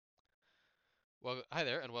Well, hi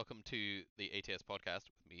there, and welcome to the ATS podcast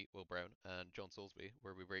with me, Will Brown, and John Soulsby,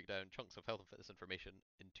 where we break down chunks of health and fitness information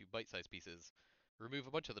into bite-sized pieces, remove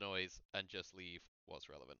a bunch of the noise, and just leave what's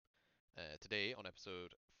relevant. Today, on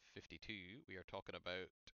episode 52, we are talking about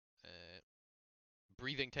uh,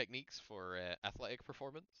 breathing techniques for athletic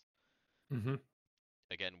performance. hmm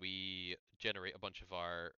Again, we generate a bunch of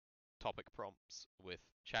our topic prompts with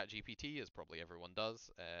ChatGPT, as probably everyone does,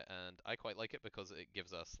 and I quite like it because it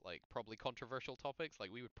gives us like probably controversial topics.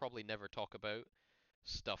 Like we would probably never talk about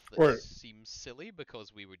stuff that Or, seems silly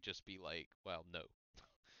because we would just be like, well, no.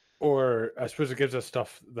 or I suppose it gives us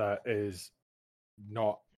stuff that is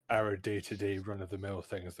not our day-to-day run-of-the-mill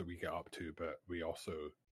things that we get up to, but we also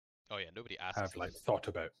Oh yeah, nobody asks have like us. thought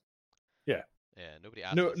about. Yeah, Yeah, nobody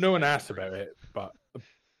asks no, us no one how to asks about breathe. it, but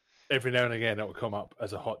every now and again it will come up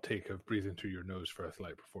as a hot take of breathing through your nose for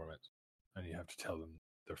athletic performance, and you have to tell them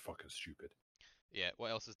they're fucking stupid. Yeah,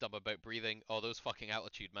 what else is dumb about breathing? Oh, those fucking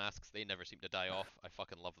altitude masks, they never seem to die off. I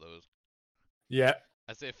fucking love those. Yeah.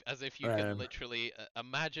 As if you can Um, literally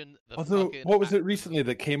imagine the Although, fucking what was it recently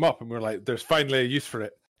that came up, and we are like, "There's finally a use for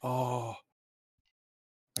it." Oh,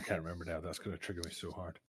 I can't remember now. That's going to trigger me so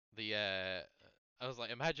hard. the I was like,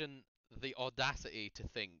 imagine the audacity to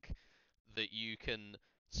think that you can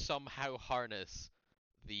somehow harness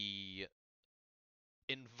the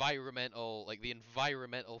environmental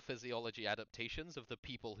physiology adaptations of the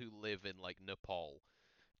people who live in like Nepal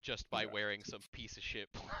just by Yeah, wearing some piece of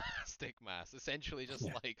shit plastic mask, essentially just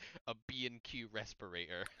yeah. like a B&Q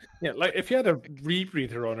respirator. Yeah, like if you had a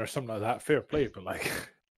rebreather on or something like that, fair play. But like,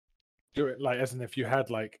 do it like as in if you had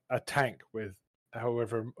like a tank with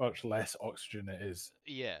however much less oxygen it is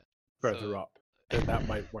Yeah. further So up, then that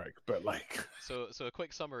might work. But like, so a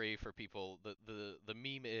quick summary for people. The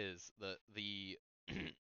meme is that the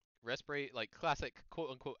respirate like classic quote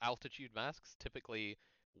unquote altitude masks typically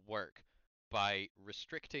work by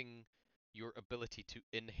restricting your ability to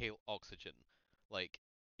inhale oxygen. Like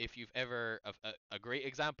if you've ever a great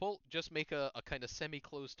example, just make a kind of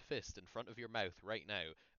semi-closed fist in front of your mouth right now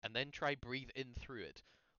and then try breathe in through it.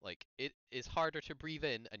 Like it is harder to breathe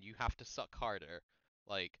in and you have to suck harder.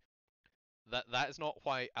 Like that is not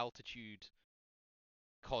why altitude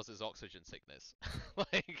causes oxygen sickness.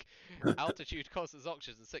 Like altitude causes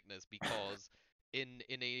oxygen sickness because in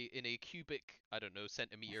a cubic, I don't know,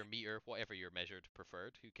 centimeter, meter, whatever you're measured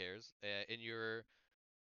preferred, who cares? In your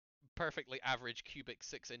perfectly average cubic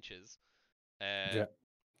 6 inches, uh, yeah,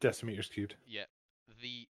 decimeters cubed. yeah,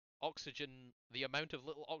 the the amount of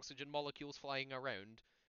little oxygen molecules flying around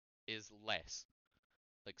is less.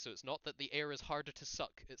 Like, so it's not that the air is harder to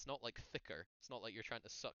suck. It's not like thicker. It's not like you're trying to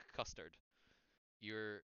suck custard.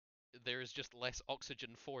 You're There's just less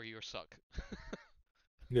oxygen for your suck.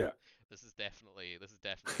 Yeah, This is definitely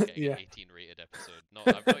getting an yeah, 18 rated episode. No,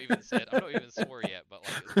 I've not even swore yet, but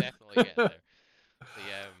like it's definitely getting there. The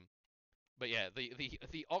but yeah, the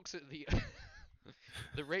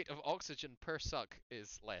the rate of oxygen per suck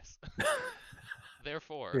is less.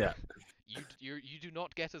 Therefore, yeah, you do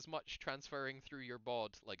not get as much transferring through your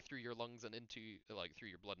bod, like through your lungs and into like through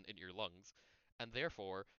your blood and into your lungs, and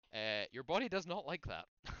therefore, your body does not like that.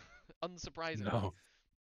 Unsurprisingly, no,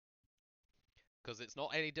 because it's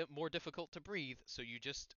not any more difficult to breathe, so you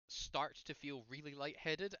just start to feel really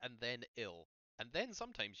lightheaded and then ill, and then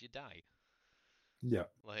sometimes you die. yeah,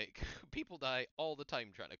 Like people die all the time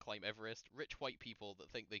trying to climb Everest. Rich white people that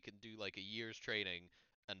think they can do like a year's training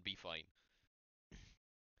and be fine.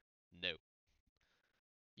 No.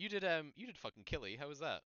 You did fucking Killy. How was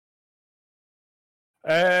that?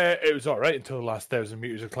 it was all right until the last 1,000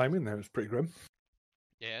 meters of climbing. That was pretty grim.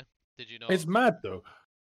 Yeah. Did you not? It's mad though.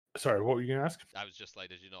 Sorry, what were you gonna ask? I was just like,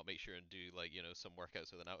 did you not make sure and do like some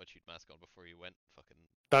workouts with an altitude mask on before you went? Fucking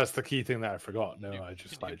That's the key thing that I forgot. No, noob, I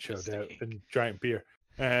just noob like chilled out mistake. and drank beer.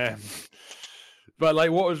 Um, but like,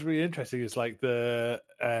 what was really interesting is like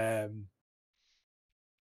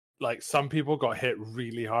like some people got hit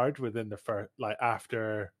really hard within the first, like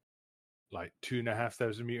after like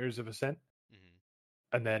 2,500 meters of ascent,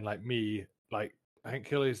 Hmm. and then like me, like I think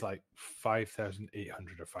Killy's like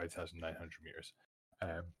 5,800 or 5,900 meters,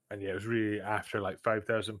 and yeah, it was really after like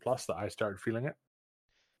 5,000 plus that I started feeling it,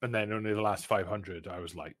 and then only the last 500 I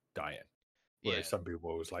was like dying. Whereas Yeah. some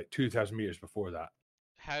people it was like 2,000 meters before that.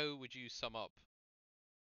 How would you sum up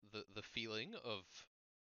the feeling of,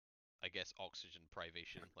 I guess, oxygen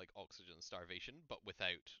privation, like oxygen starvation, but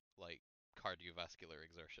without like cardiovascular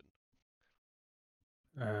exertion?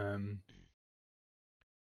 Um,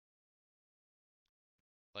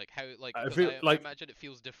 Like how, like, I because feel I like imagine it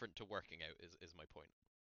feels different to working out. Is my point.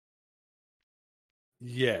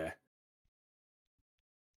 yeah.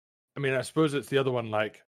 I mean, I suppose it's the other one.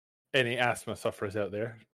 Like any asthma sufferers out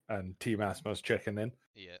there, and Team Asthma's checking in.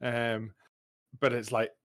 Yeah. But it's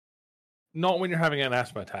like not when you're having an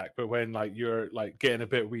asthma attack, but when like you're like getting a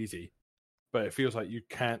bit wheezy, but it feels like you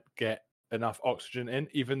can't get enough oxygen in,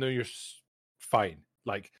 even though you're fine.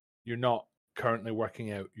 Like you're not currently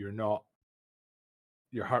working out. You're not.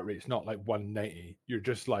 Your heart rate's not like 190. You're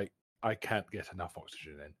just like I can't get enough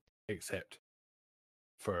oxygen in, except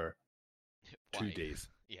for two Why? days.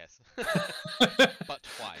 Yes. But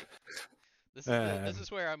why? This um,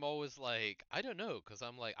 is where I'm always like, I don't know, because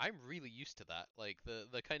I'm like, I'm really used to that. Like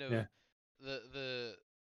the kind of yeah, the the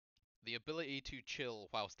the ability to chill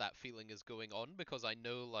whilst that feeling is going on, because I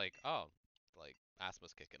know like, oh, like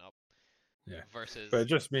asthma's kicking up. yeah. But it Versus,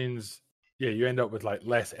 just means you end up with like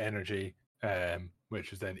less energy,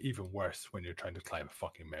 which is then even worse when you're trying to climb a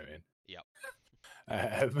fucking mountain. yep.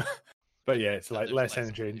 Um, but yeah, it's And like there's less less,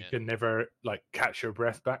 energy, and you yeah. can never like catch your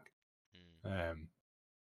breath back. Mm. Um,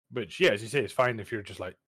 which yeah, as you say, it's fine if you're just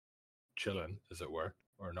like chilling, as it were,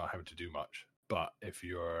 or not having to do much. But if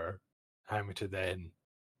you're having to then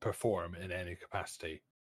perform in any capacity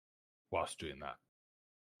whilst doing that,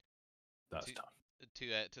 that's To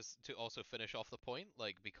tough. to also finish off the point,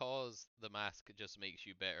 like because the mask just makes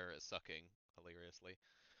you better at sucking, hilariously.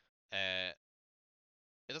 Uh,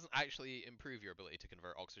 it doesn't actually improve your ability to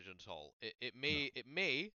convert oxygen at all. No, It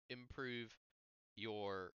may improve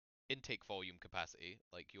your intake volume capacity,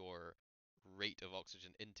 like your rate of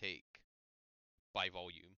oxygen intake by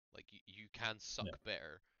volume. Like you can yeah, suck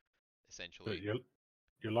better, but essentially.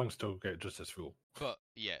 your lungs still get just as full. But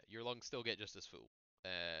yeah, your lungs still get just as full.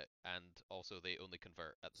 And also they only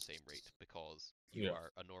convert at the same rate because you Yeah.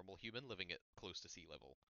 are a normal human living at close to sea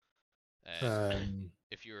level. Uh, Um,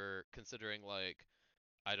 if you're considering like,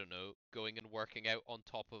 I don't know, going and working out on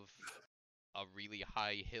top of a really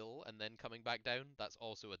high hill and then coming back down, that's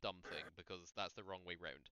also a dumb thing because that's the wrong way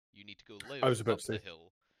round. You need to go I live was about up to the say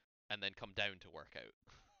hill and then come down to work out.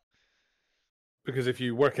 because if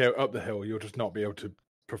you work out up the hill, you'll just not be able to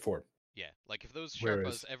perform. Yeah, like if those Sherpas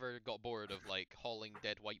Whereas, ever got bored of like hauling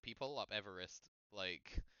dead white people up Everest,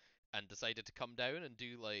 like, and decided to come down and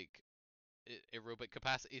do like aerobic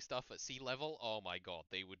capacity stuff at sea level, oh my god,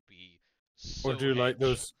 they would be or so do like hench.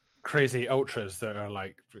 those crazy ultras that are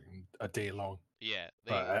like a day long, Yeah,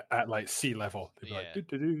 but they at like sea level, they'd be like, yeah.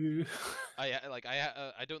 doo, doo, doo.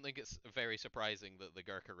 I don't think it's very surprising that the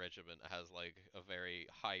Gurkha regiment has like a very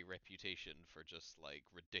high reputation for just like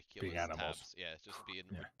Being ridiculous animals. tabs. Yeah, just being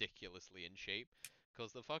Yeah, ridiculously in shape,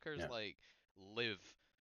 because the fuckers yeah. like live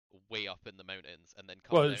way up in the mountains and then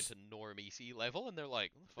come Well, down it's, to normie sea level, and they're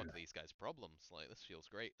like, yeah. fuck these guys' problems. Like this feels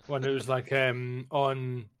great. Well, it was like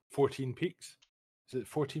on 14 peaks. Is it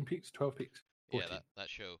 14 peaks? 12 peaks? Yeah, 14. that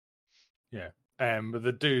show. Yeah. But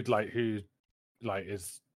the dude like who like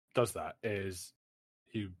is does that is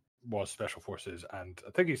he was special forces, and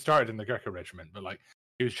I think he started in the Gurkha regiment, but like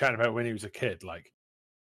he was chatting about when he was a kid, like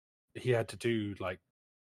he had to do like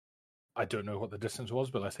I don't know what the distance was,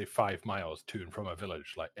 but let's say 5 miles to and from a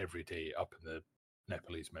village like every day up in the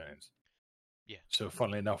Nepalese mountains. Yeah. So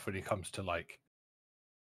funnily enough, when he comes to like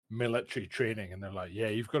military training and they're like, yeah,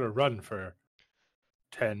 you've got to run for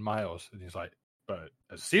 10 miles, and he's like, but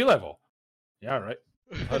at sea level, yeah, right,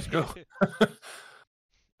 let's go.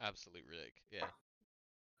 Absolute ridic. Yeah.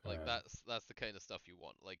 Like um, that's the kind of stuff you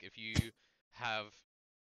want. Like if you have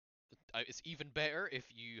it's even better if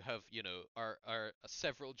you have, are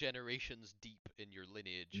several generations deep in your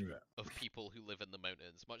lineage yeah. of people who live in the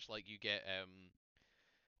mountains. Much like you get,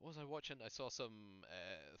 what was I watching? I saw some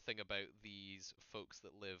thing about these folks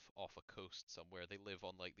that live off a coast somewhere. They live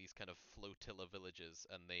on like these kind of flotilla villages,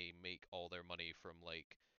 and they make all their money from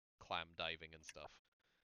like clam diving and stuff.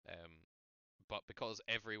 Um, but because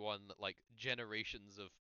everyone, like generations of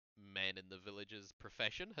men in the village's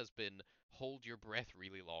profession, has been hold your breath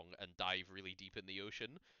really long and dive really deep in the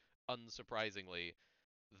ocean, unsurprisingly,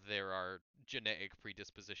 there are genetic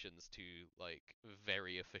predispositions to like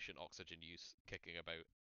very efficient oxygen use kicking about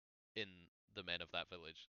in the men of that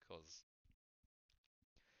village. Because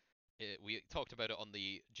we talked about it on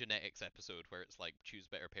the genetics episode where it's like choose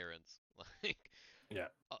better parents. Like Yeah.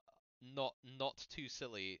 uh, not too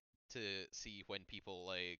silly to see when people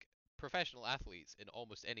like professional athletes in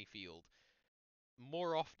almost any field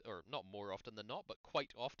more often, or not more often than not, but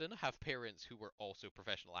quite often have parents who were also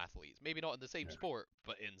professional athletes. Maybe not in the same Yeah. sport,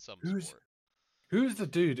 but in some Who's sport. who's the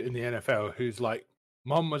dude in the NFL who's like,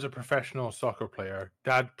 mom was a professional soccer player,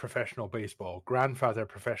 dad professional baseball, grandfather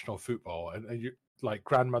professional football, and you like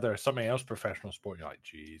grandmother something else professional sport. You're like,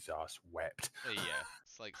 Jesus wept. Yeah,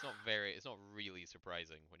 it's not really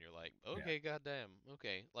surprising when you're like, Yeah. okay, goddamn,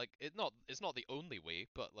 okay. Like it's not the only way,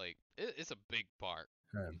 but like it's a big part.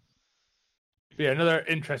 yeah, another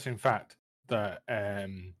interesting fact that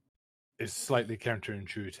is slightly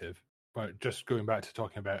counterintuitive, but just going back to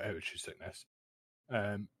talking about altitude sickness,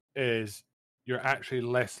 is you're actually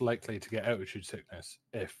less likely to get altitude sickness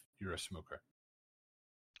if you're a smoker.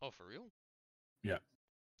 Oh, for real? Yeah.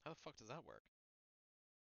 How the fuck does that work?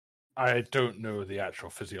 I don't know the actual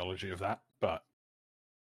physiology of that, but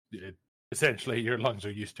it, essentially your lungs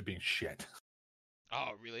are used to being shit.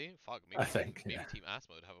 Oh, really? Fuck. I Maybe think, yeah. Team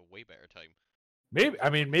Asthma would have a way better time. Maybe, I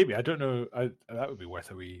mean, maybe I don't know. That would be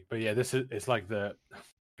worth a wee. But yeah, this is it's like the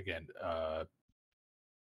again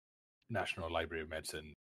National Library of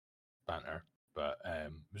Medicine banter, but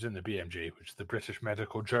it was in the BMJ, which is the British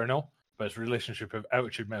Medical Journal. But it's relationship of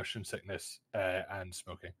altitude motion sickness and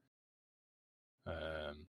smoking.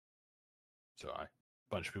 So a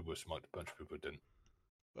bunch of people smoked, a bunch of people didn't.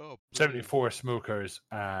 Oh, brilliant. 74 smokers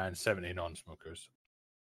and 70 non-smokers.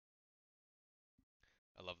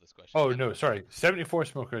 I love this question. Oh Can no, sorry, 74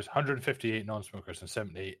 smokers, 158 non-smokers, and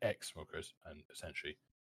 78 ex-smokers. And essentially,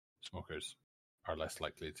 smokers are less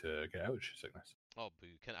likely to get altitude sickness. Oh, boo.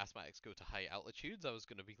 Can asthmatics go to high altitudes? I was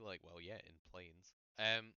gonna be like, well, yeah, in planes.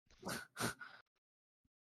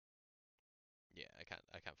 Yeah,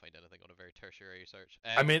 I can't find anything on a very tertiary search.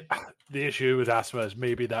 I mean, the issue with asthma is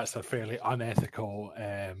maybe that's a fairly unethical.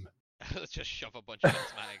 Let's just shove a bunch of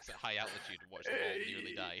asthmatics at high altitude and watch them all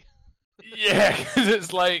nearly die. Yeah, because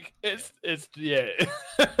it's like it's yeah.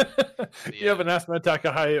 You have an asthma attack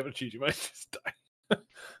at high altitude, you might just die.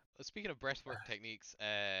 Speaking of breathwork techniques,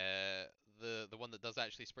 the one that does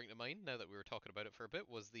actually spring to mind now that we were talking about it for a bit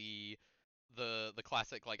was the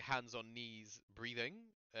classic like hands on knees breathing.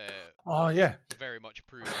 Oh yeah, Very much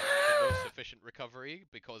proves the most efficient recovery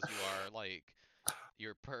because you are like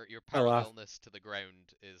your I laugh. parallelness to the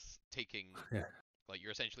ground is taking Yeah. like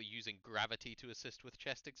you're essentially using gravity to assist with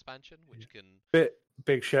chest expansion, which can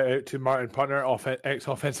Big shout out to Martin Punter, ex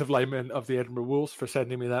offensive lineman of the Edinburgh Wolves, for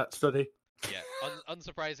sending me that study. yeah,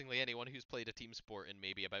 unsurprisingly, anyone who's played a team sport in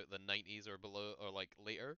maybe about the 90s or below, or like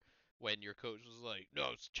later, when your coach was like,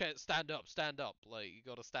 "No, stand up, like you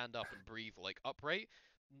got to stand up and breathe like upright,"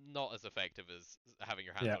 not as effective as having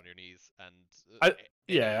your hands Yeah. on your knees and I,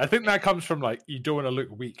 yeah, any I think that any. comes from like you don't want to look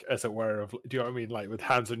weak, as it were. Of, do you know what I mean? Like with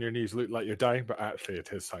hands on your knees, look like you're dying, but actually it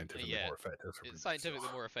is scientifically Yeah, more effective for it's breathing. So scientifically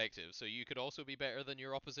more effective. So you could also be better than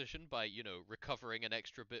your opposition by, recovering an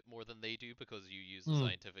extra bit more than they do because you use a mm.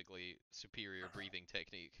 scientifically superior breathing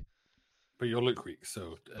technique. But you'll look weak,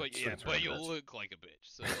 so But yeah, swings but around you'll look like a bitch.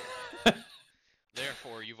 So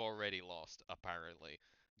therefore, you've already lost, apparently.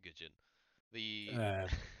 Gudgeon. The a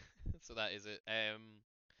bit. so that is it.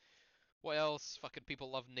 What else? Fucking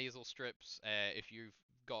people love nasal strips. If you've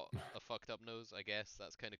got a fucked up nose, I guess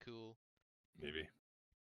that's kind of cool. Maybe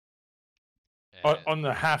Uh, on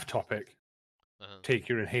the half topic, uh take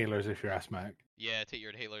your inhalers if you're asthmatic. Yeah, take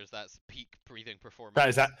your inhalers. That's peak breathing That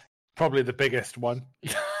is performance. probably the biggest one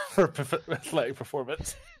Yeah, for athletic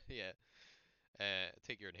performance. yeah.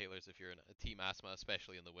 Take your inhalers if you're in a team asthma,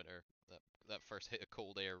 especially in the winter. That first hit of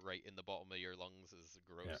cold air right in the bottom of your lungs is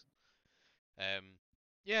Yeah, gross. Um,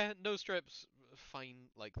 yeah, nose strips, fine.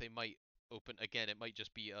 Like they might open again. It might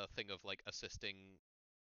just be a thing of like assisting,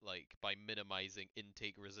 like by minimizing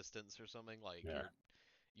intake resistance or something. Like yeah.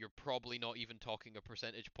 you're probably not even talking a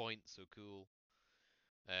percentage point, so cool.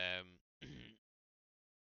 Um,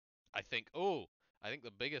 I think. Oh, I think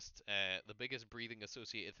the biggest breathing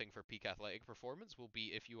associated thing for peak athletic performance will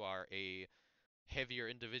be if you are a heavier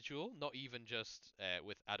individual, not even just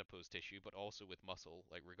with adipose tissue, but also with muscle.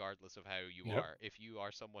 Like regardless of how you Yep. are, if you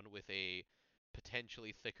are someone with a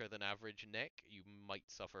potentially thicker than average neck, you might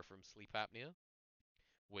suffer from sleep apnea,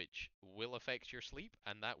 which will affect your sleep,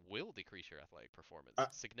 and that will decrease your athletic performance I,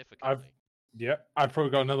 I've significantly. yeah, I've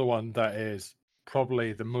probably got another one that is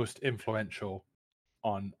probably the most influential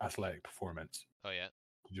on athletic performance Oh yeah.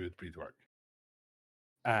 to do with breathwork.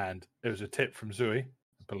 And it was a tip from Zoe,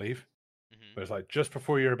 I believe. Mhm. But it's like just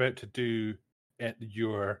before you're about to do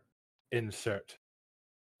your insert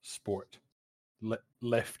sport,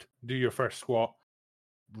 lift, do your first squat,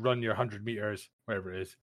 run your 100 meters, whatever it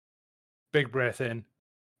is, big breath in,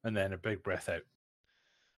 and then a big breath out.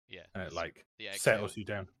 Yeah. And it like The settles exhale. you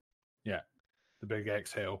down. Yeah. The big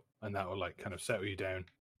exhale, and that will like kind of settle you down,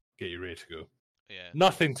 get you ready to go. Yeah.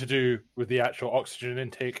 Nothing to do with the actual oxygen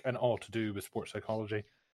intake and all to do with sports psychology.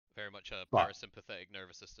 Very much a But parasympathetic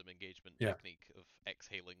nervous system engagement yeah, technique of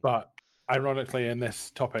exhaling. but ironically, in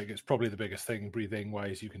this topic, it's probably the biggest thing breathing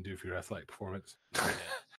wise you can do for your athletic performance. Yeah.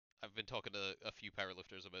 I've been talking to a few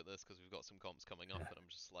powerlifters about this because we've got some comps coming up, Yeah. and I'm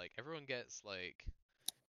just like, everyone gets like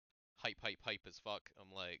hype as fuck.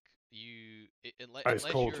 I'm like, Ice unless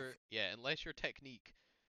cold. your technique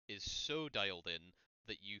is so dialed in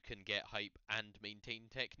that you can get hype and maintain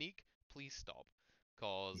technique, please stop. Yeah.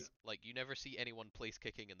 Cause like you never see anyone place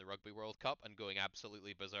kicking in the Rugby World Cup and going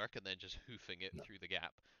absolutely berserk and then just hoofing it No. through the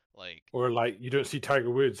gap. Like Or like you don't see Tiger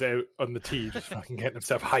Woods out on the tee just fucking getting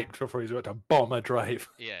himself hyped before he's about to bomb a drive.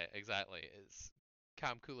 yeah, exactly. It's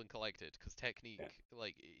calm, cool, and collected. Because Yeah. technique,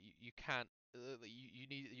 like you can't, you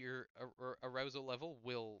need your arousal level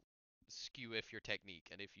will skew if your technique,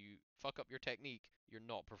 and if you fuck up your technique, you're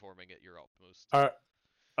not performing at your utmost.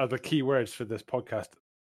 Are the key words for this podcast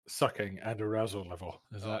sucking and arousal level?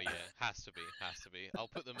 Is Oh that? yeah, has to be, has to be. I'll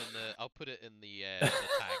put them in the, I'll put it in the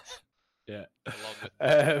tags Yeah. along with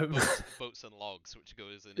Um, boats and logs, which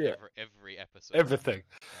goes in yeah. every episode. Everything.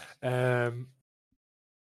 Yeah.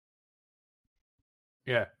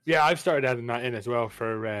 Yeah. Yeah. I've started adding that in as well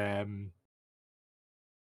for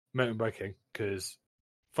mountain biking because,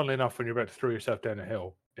 funnily enough, when you're about to throw yourself down a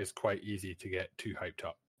hill, it's quite easy to get too hyped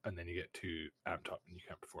up, and then you get too amped up and you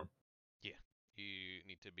can't perform. Yeah. You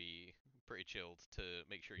need to be pretty chilled to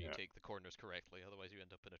make sure you Yeah. take the corners correctly, otherwise you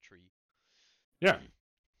end up in a tree. Yeah.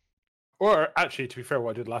 Or actually, to be fair,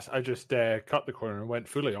 what I did last, I just cut the corner and went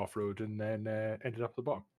fully off road, and then ended up at the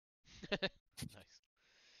bottom. Nice.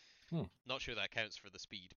 Hmm. Not sure that counts for the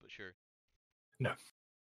speed, but sure. No.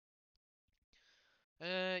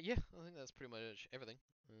 Yeah, I think that's pretty much everything.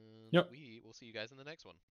 And Yep. we will see you guys in the next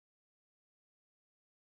one.